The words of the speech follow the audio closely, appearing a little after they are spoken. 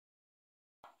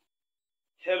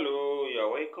Hello, you are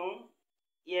welcome.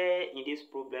 Here in this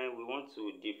problem, we want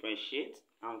to differentiate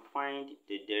and find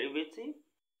the derivative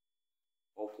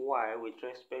of y with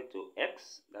respect to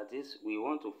x. That is, we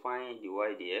want to find the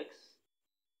y dx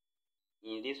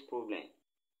in this problem.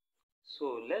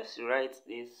 So let's write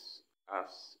this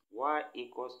as y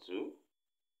equals to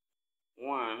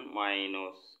 1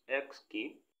 minus x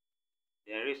cubed,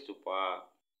 then raised to power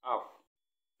half,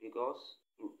 because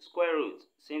square root,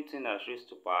 same thing as raised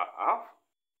to power half.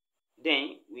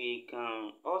 Then we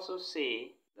can also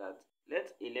say that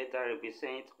let a letter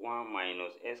represent 1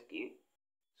 minus x cubed.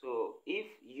 So if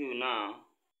u now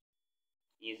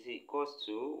is equals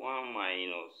to 1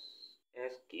 minus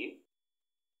x cubed,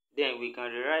 then we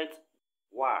can rewrite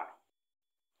y,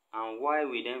 and y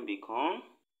will then become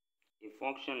a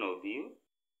function of u.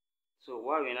 So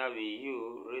y will now be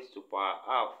u raised to power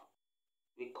half.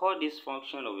 We call this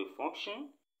function of a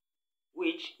function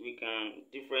which we can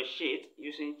differentiate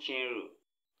using chain rule.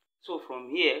 So from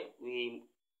here, we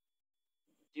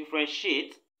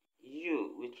differentiate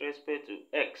u with respect to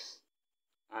x,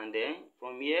 and then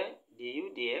from here, du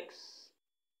dx,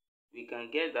 we can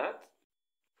get that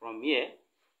from here,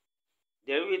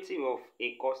 derivative of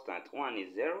a constant 1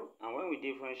 is 0, and when we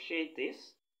differentiate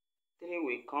this, 3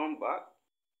 will come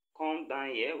down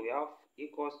here, we have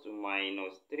equals to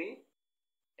minus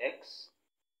 3x.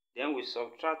 Then we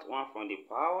subtract 1 from the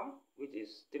power, which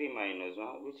is 3 minus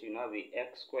 1, which will now be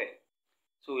x squared.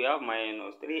 So we have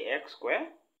minus 3x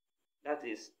squared. That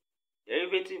is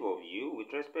derivative of u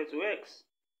with respect to x.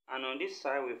 And on this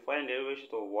side, we find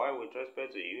derivative of y with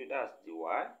respect to u. That's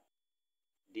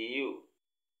dy du.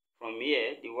 From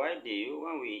here, dy du,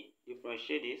 when we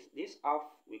differentiate this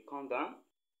half will come down.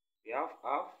 We have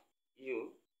half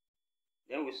u.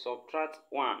 Then we subtract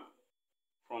 1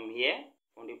 from here,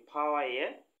 from the power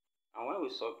here. And when we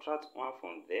subtract 1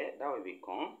 from there, that will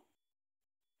become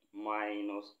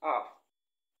minus half.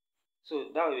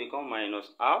 So that will become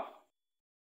minus half.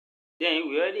 Then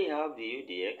we already have the u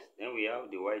dx, then we have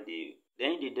the y du.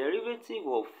 Then the derivative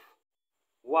of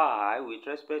y with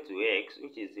respect to x,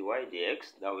 which is the y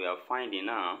dx that we are finding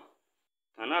now,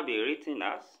 can now be written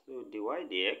as, so the y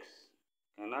dx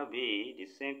can now be the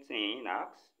same thing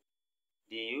as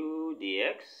du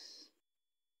dx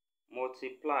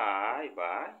multiplied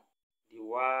by the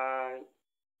y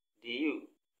du.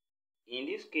 In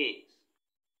this case,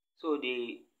 so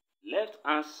the left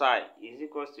hand side is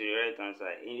equals to the right hand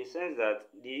side, in the sense that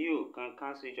du can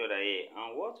cancel each other here,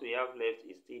 and what we have left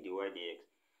is still dy dx.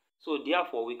 So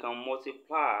therefore we can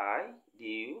multiply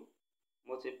du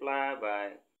multiplied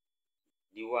by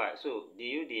dy. So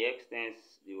du dx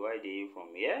times dy du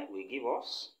from here will give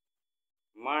us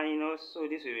minus, so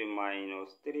this will be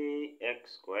minus 3x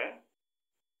squared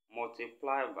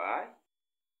multiplied by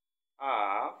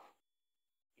half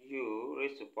u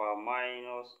raised to power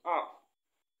minus half.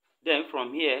 Then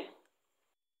from here,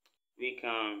 we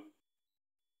can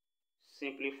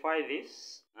simplify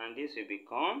this, and this will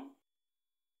become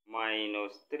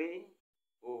minus 3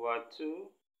 over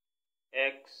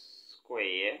 2x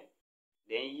squared.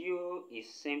 Then u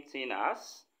is same thing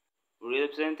as, we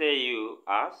represented u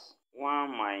as 1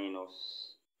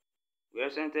 minus,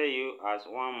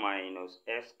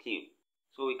 x cubed.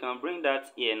 So we can bring that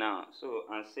here now. So,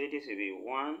 and say this will be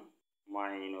 1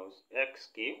 minus x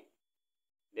cubed,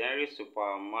 then raised to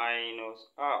power minus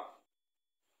half.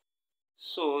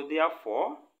 So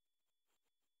therefore,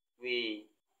 we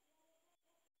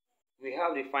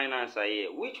have the final answer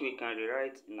here, which we can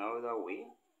rewrite in another way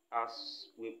as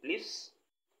we please,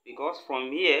 because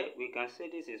from here we can say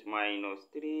this is minus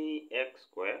 3x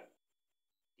squared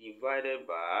divided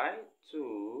by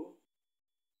 2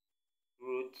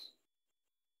 root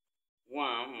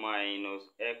 1 minus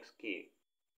x cubed,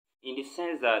 in the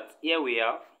sense that here we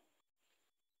have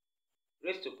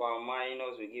raised to power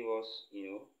minus will give us,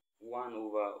 1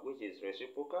 over, which is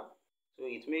reciprocal. So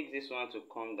it makes this one to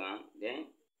come down. Then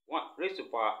 1 raised to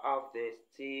power half, there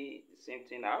still the same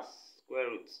thing as square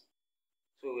root.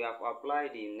 So we have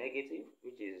applied the negative,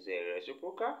 which is a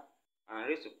reciprocal, and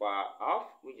raised to power half,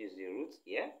 which is the root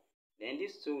here. Then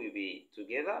these two will be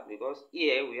together, because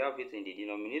here we have it in the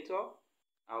denominator,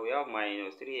 and we have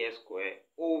minus 3x squared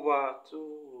over 2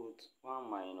 root 1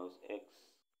 minus x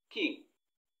cubed.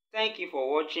 Thank you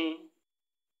for watching.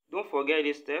 Don't forget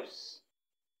these steps.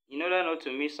 In order not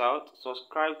to miss out,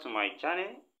 subscribe to my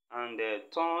channel and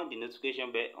turn the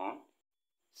notification bell on.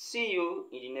 See you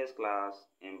in the next class,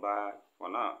 and bye for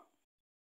now.